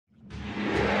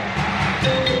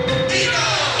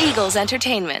Eagles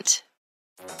Entertainment.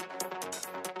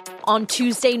 On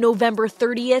Tuesday, November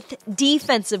 30th,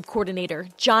 defensive coordinator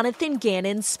Jonathan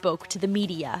Gannon spoke to the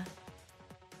media.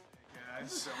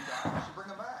 Bring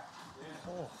them back.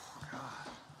 Oh, God.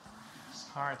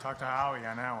 All right, talk to Howie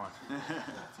on that one.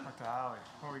 Talk to Howie.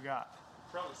 What we got?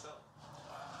 Probably so.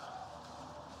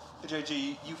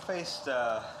 JG, you faced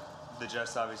the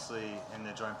Jets, obviously, in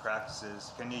the joint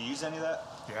practices. Can you use any of that?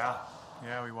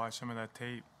 Yeah, we watched some of that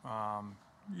tape.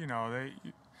 They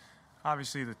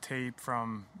obviously the tape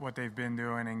from what they've been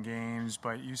doing in games,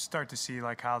 but you start to see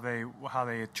like how they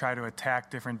try to attack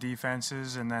different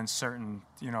defenses, and then certain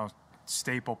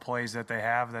staple plays that they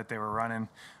have that they were running,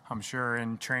 I'm sure,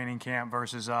 in training camp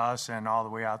versus us and all the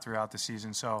way out throughout the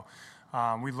season. So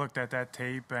we looked at that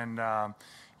tape and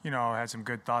had some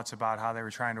good thoughts about how they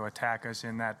were trying to attack us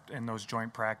in those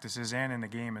joint practices and in the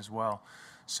game as well.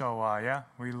 So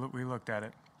we looked at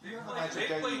it. They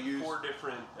played 4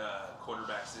 different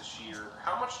quarterbacks this year.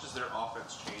 How much does their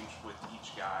offense change with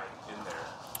each guy in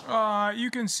there? You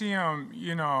can see them,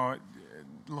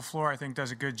 LaFleur, I think,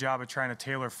 does a good job of trying to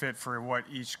tailor fit for what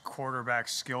each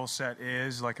quarterback's skill set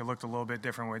is. Like, it looked a little bit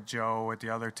different with Joe, with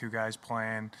the other 2 guys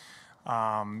playing,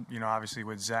 obviously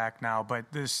with Zach now. But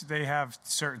they have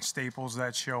certain staples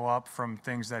that show up from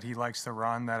things that he likes to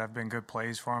run that have been good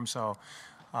plays for him. So,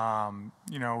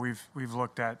 we've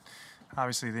looked at,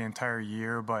 obviously, the entire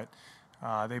year, but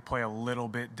they play a little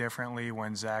bit differently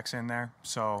when Zach's in there.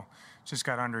 So just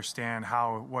got to understand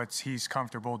what he's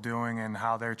comfortable doing and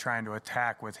how they're trying to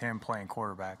attack with him playing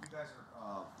quarterback. You guys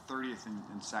are 30th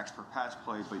in sacks per pass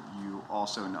play, but you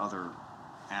also in other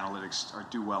analytics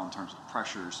do well in terms of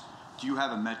pressures. Do you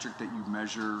have a metric that you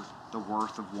measure the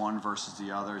worth of one versus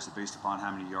the other? Is it based upon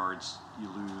how many yards you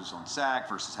lose on sack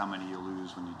versus how many you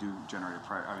lose when you do generate a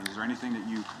pressure? I mean, is there anything that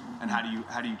and how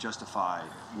do you justify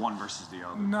one versus the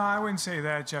other? No, I wouldn't say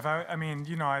that, Jeff. I mean,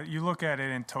 you look at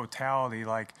it in totality,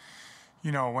 like,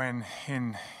 when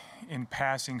in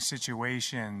passing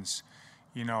situations,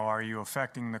 are you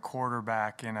affecting the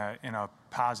quarterback in a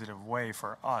positive way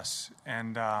for us?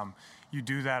 And you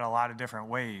do that a lot of different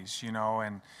ways,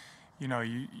 and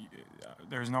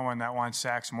there's no one that wants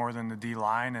sacks more than the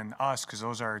D-line and us, because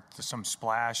those are some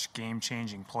splash,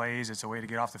 game-changing plays. It's a way to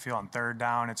get off the field on 3rd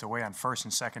down. It's a way on 1st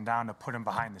and 2nd down to put them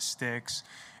behind the sticks.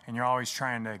 And you're always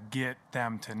trying to get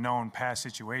them to known pass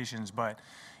situations. But,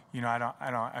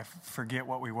 I forget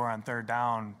what we were on 3rd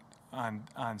down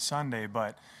on Sunday.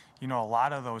 But, a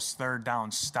lot of those 3rd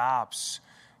down stops,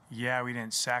 we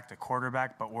didn't sack the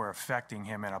quarterback, but we're affecting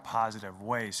him in a positive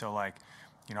way. So, like,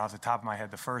 off the top of my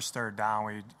head, the first 3rd down,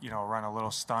 we, run a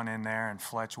little stun in there, and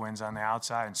Fletch wins on the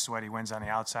outside, and Sweaty wins on the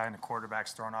outside, and the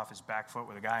quarterback's thrown off his back foot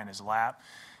with a guy in his lap,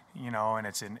 and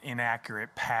it's an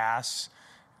inaccurate pass.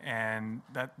 And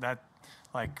that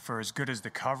like, for as good as the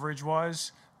coverage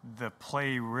was, the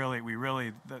play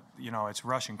it's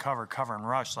rush and cover and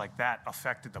rush, like that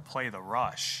affected the play, the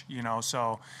rush,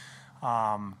 So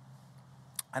I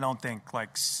don't think,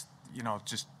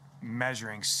 just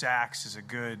measuring sacks is a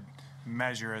good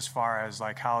measure as far as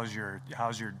like how's your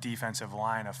defensive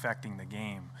line affecting the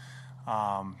game.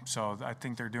 So I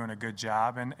think they're doing a good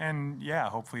job, and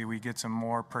hopefully we get some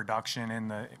more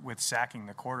production with sacking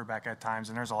the quarterback at times,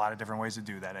 and there's a lot of different ways to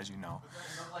do that, as you know.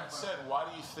 That said, why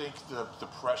do you think the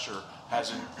pressure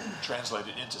hasn't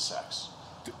translated into sacks?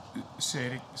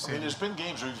 There's been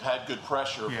games where we've had good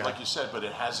pressure, like you said, but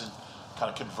it hasn't kind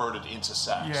of converted into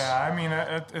sacks. Yeah, I mean,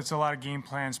 it's a lot of game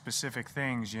plan specific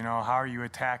things. How are you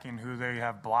attacking, who they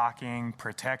have blocking,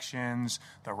 protections,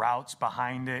 the routes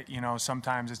behind it.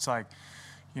 Sometimes it's like,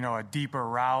 a deeper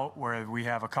route where we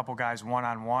have a couple guys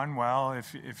one-on-one. Well,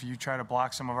 if you try to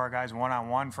block some of our guys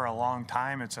one-on-one for a long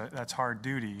time, that's hard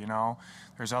duty.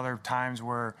 There's other times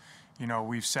where,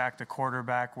 we've sacked a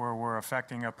quarterback where we're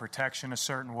affecting a protection a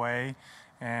certain way,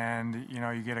 and,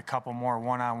 you get a couple more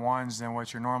one-on-ones than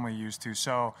what you're normally used to.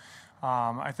 So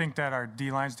I think that our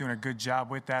D-line's doing a good job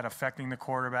with that, affecting the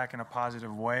quarterback in a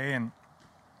positive way. And,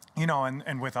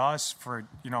 and with us, for,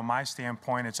 my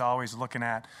standpoint, it's always looking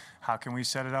at how can we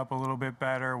set it up a little bit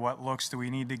better, what looks do we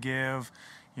need to give,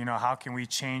 how can we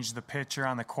change the picture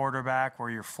on the quarterback where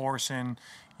you're forcing,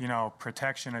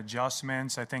 protection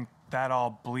adjustments. I think that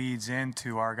all bleeds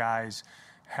into our guys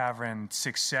having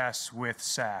success with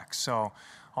sacks. So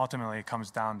ultimately it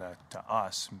comes down to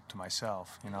us, to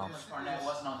myself, Barnett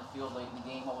wasn't on the field late in the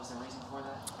game. What was the reason for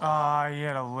that? He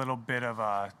had a little bit of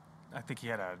I think he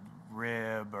had a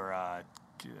rib or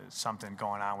something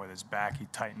going on with his back. He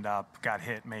tightened up, got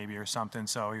hit maybe or something,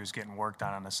 so he was getting worked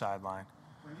on the sideline.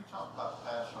 When you talk about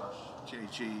pass rush,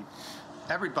 JG,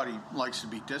 everybody likes to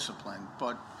be disciplined,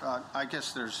 but I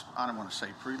guess there's, I don't want to say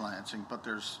freelancing, but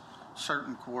there's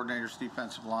certain coordinators,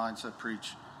 defensive lines that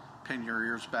preach pin your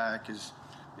ears back. Is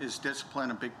discipline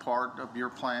a big part of your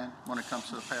plan when it comes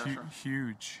to the pass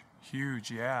rush? Huge,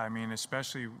 yeah. I mean,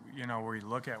 especially, where you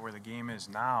look at where the game is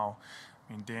now.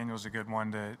 I mean, Daniel's a good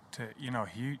one to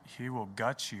he will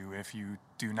gut you if you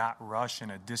do not rush in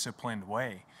a disciplined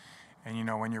way. And,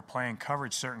 when you're playing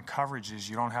coverage, certain coverages,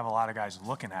 you don't have a lot of guys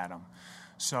looking at them.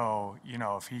 So,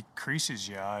 if he creases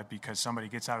you because somebody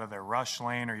gets out of their rush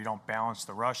lane or you don't balance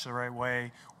the rush the right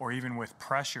way, or even with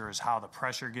pressure is how the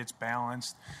pressure gets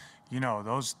balanced,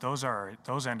 those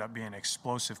end up being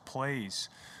explosive plays.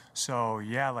 So,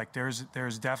 yeah, like there's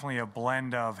definitely a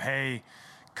blend of, hey,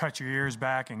 cut your ears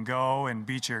back and go and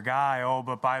beat your guy. Oh,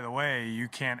 but by the way, you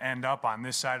can't end up on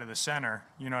this side of the center.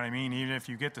 You know what I mean? Even if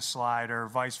you get the slide or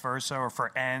vice versa, or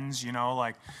for ends,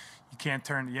 like you can't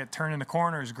turn in the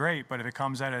corner is great, but if it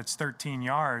comes at its 13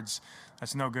 yards,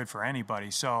 that's no good for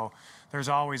anybody. So there's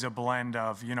always a blend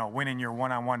of, winning your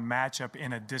one-on-one matchup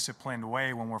in a disciplined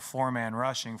way. When we're four-man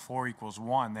rushing,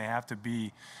 4=1, they have to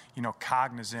be,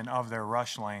 cognizant of their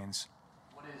rush lanes.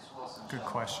 What is Wilson? Good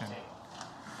question.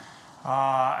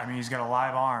 I mean, he's got a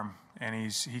live arm, and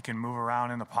he can move around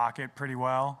in the pocket pretty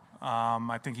well.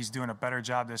 I think he's doing a better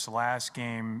job this last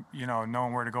game,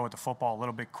 knowing where to go with the football a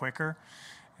little bit quicker.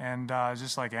 And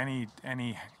just like any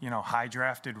high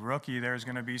drafted rookie, there's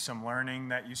going to be some learning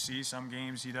that you see. Some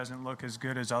games he doesn't look as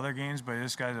good as other games, but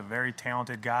this guy's a very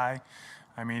talented guy.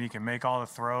 I mean, he can make all the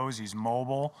throws. He's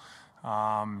mobile.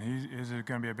 He's going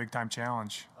to be a big time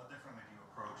challenge. How differently do you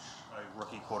approach a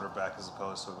rookie quarterback as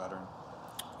opposed to a veteran?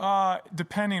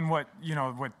 Depending what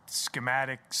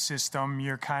schematic system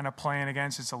you're kind of playing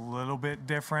against, it's a little bit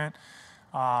different.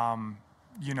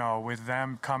 With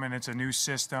them coming, it's a new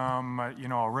system.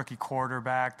 A rookie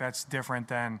quarterback, that's different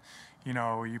than,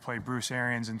 you play Bruce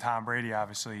Arians and Tom Brady,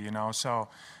 obviously. So,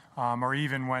 or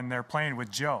even when they're playing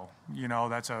with Joe,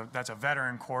 that's a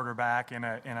veteran quarterback in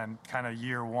a kind of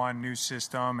year one new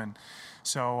system, and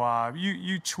so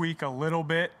you tweak a little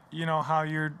bit, how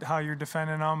you're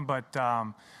defending them, but.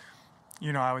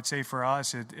 I would say for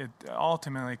us, it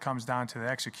ultimately comes down to the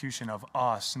execution of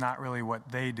us, not really what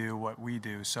they do, what we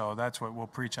do. So that's what we'll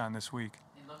preach on this week.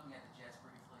 And looking at the Jets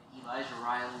briefly, Elijah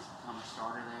Riley's become a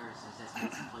starter there. Has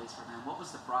made some plays for them. What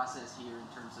was the process here in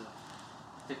terms of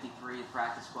 53, the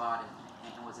practice squad,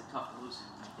 and was it tough to lose him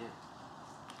when he did?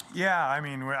 Yeah, I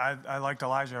mean, I liked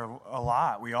Elijah a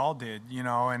lot. We all did,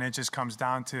 and it just comes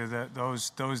down to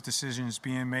those decisions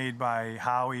being made by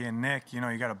Howie and Nick. You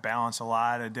got to balance a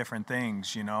lot of different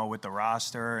things, with the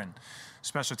roster and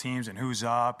special teams and who's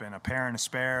up and a pair and a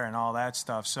spare and all that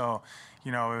stuff. So,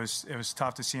 it was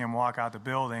tough to see him walk out the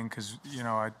building because,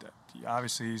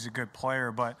 obviously he's a good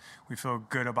player, but we feel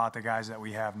good about the guys that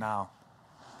we have now.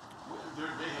 They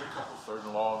had a couple third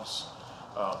and longs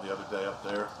the other day up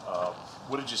there.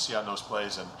 What did you see on those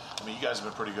plays? And I mean, you guys have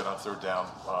been pretty good on third down.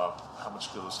 How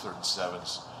much do those 3rd and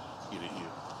 7s eat at you?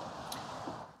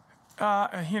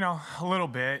 A little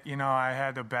bit. I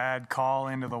had a bad call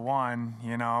into the one.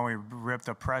 We ripped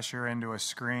the pressure into a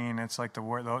screen. It's like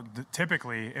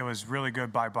typically it was really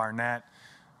good by Barnett.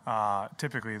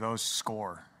 Typically those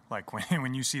score. Like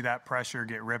when you see that pressure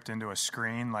get ripped into a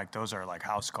screen, like those are like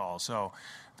house calls. So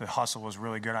the hustle was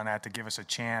really good on that to give us a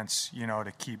chance,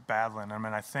 to keep battling. I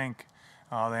mean, I think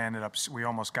we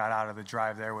almost got out of the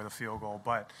drive there with a field goal.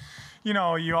 But,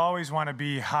 you always want to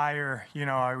be higher.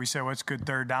 We say, what's good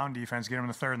third down defense? Get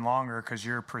them to 3rd and longer because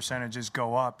your percentages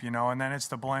go up, and then it's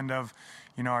the blend of,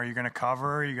 are you going to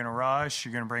cover? Are you going to rush?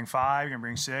 You're going to bring 5, you're going to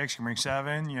bring 6, you're going to bring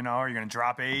 7, are you going to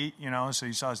drop 8, So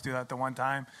you saw us do that the one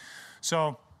time.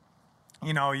 So,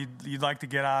 you'd like to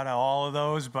get out of all of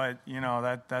those, but,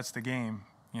 that's the game,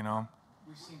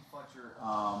 We've seen Fletcher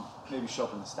maybe show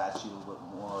up in the stat sheet a little bit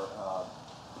more.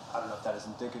 I don't know if that is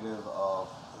indicative of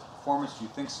his performance. Do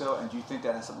you think so? And do you think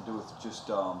that has something to do with just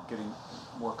getting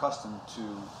more accustomed to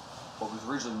what was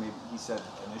originally, maybe he said,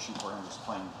 an issue for him, just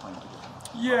playing two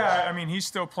different Yeah, I mean, he's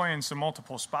still playing some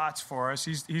multiple spots for us.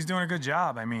 He's doing a good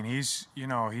job. I mean, he's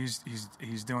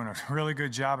doing a really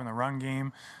good job in the run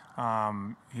game.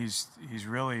 He's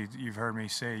really, you've heard me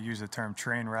use the term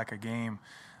train wreck a game.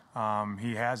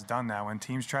 He has done that. When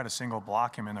teams try to single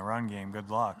block him in the run game,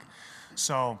 good luck.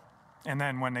 So, and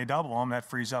then when they double him, that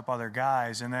frees up other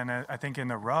guys. And then I think in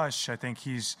the rush, I think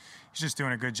he's just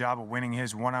doing a good job of winning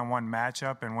his one-on-one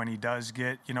matchup. And when he does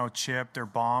get, chipped or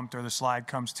bumped or the slide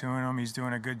comes to him, he's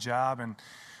doing a good job. And,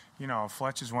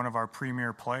 Fletch is one of our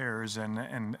premier players,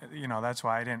 and that's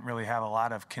why I didn't really have a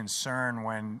lot of concern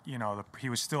when, he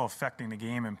was still affecting the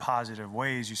game in positive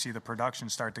ways. You see the production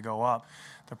start to go up.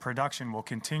 The production will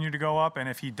continue to go up, and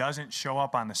if he doesn't show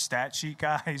up on the stat sheet,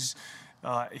 guys,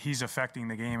 he's affecting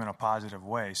the game in a positive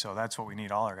way. So that's what we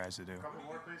need all our guys to do.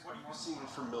 What have you seen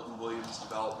from Milton Williams'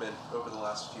 development over the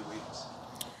last few weeks?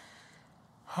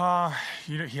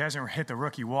 He hasn't hit the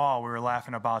rookie wall. We were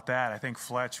laughing about that. I think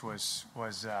Fletch was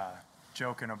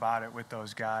joking about it with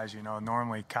those guys.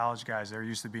 Normally college guys, they're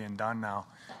used to being done now.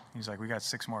 He's like, we got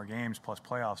 6 more games plus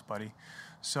playoffs, buddy.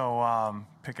 So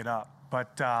pick it up.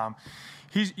 But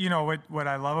he's, what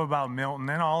I love about Milton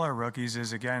and all our rookies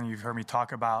is, again, you've heard me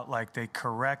talk about, like, they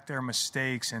correct their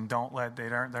mistakes and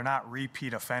they're not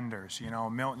repeat offenders.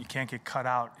 Milton, you can't get cut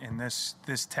out in this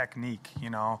technique.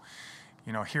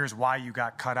 Here's why you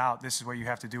got cut out. This is what you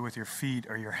have to do with your feet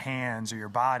or your hands or your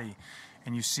body.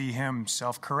 And you see him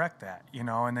self-correct that,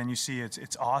 and then you see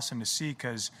it's awesome to see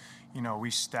because,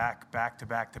 we stack back to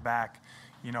back to back,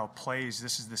 plays.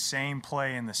 This is the same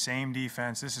play and the same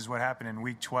defense. This is what happened in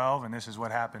week 12, and this is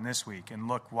what happened this week. And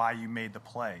look why you made the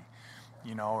play,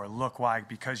 or look why,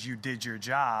 because you did your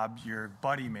job, your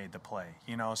buddy made the play,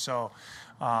 So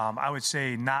I would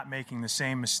say not making the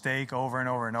same mistake over and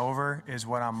over and over is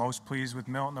what I'm most pleased with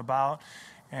Milton about.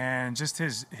 And just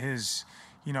his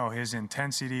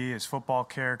intensity, his football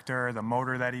character, the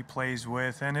motor that he plays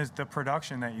with, and the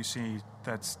production that you see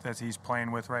that he's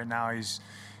playing with right now.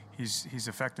 He's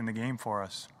affecting the game for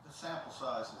us. The sample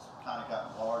size has kind of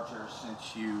gotten larger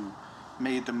since you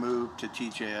made the move to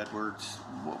TJ Edwards.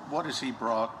 What has he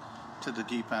brought to the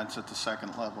defense at the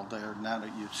second level there now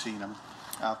that you've seen him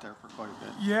out there for quite a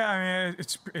bit? Yeah, I mean,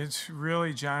 it's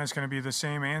really, John, it's going to be the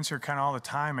same answer kind of all the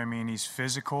time. I mean, he's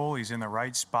physical. He's in the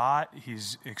right spot.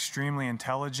 He's extremely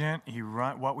intelligent.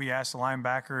 What we asked the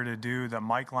linebacker to do, the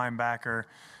Mike linebacker,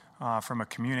 from a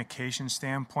communication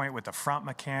standpoint with the front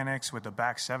mechanics, with the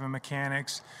back 7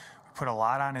 mechanics, we put a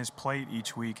lot on his plate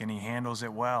each week, and he handles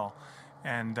it well.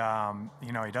 And,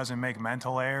 he doesn't make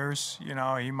mental errors.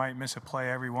 He might miss a play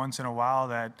every once in a while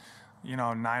that,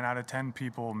 9 out of 10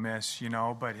 people miss,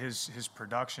 but his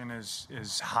production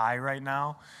is high right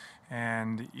now.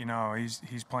 And,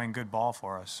 he's playing good ball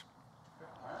for us.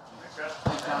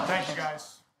 Thank you,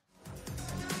 guys.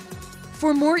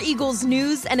 For more Eagles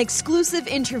news and exclusive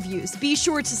interviews, be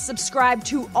sure to subscribe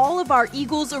to all of our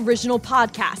Eagles original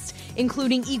podcasts,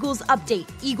 including Eagles Update,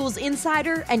 Eagles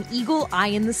Insider, and Eagle Eye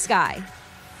in the Sky.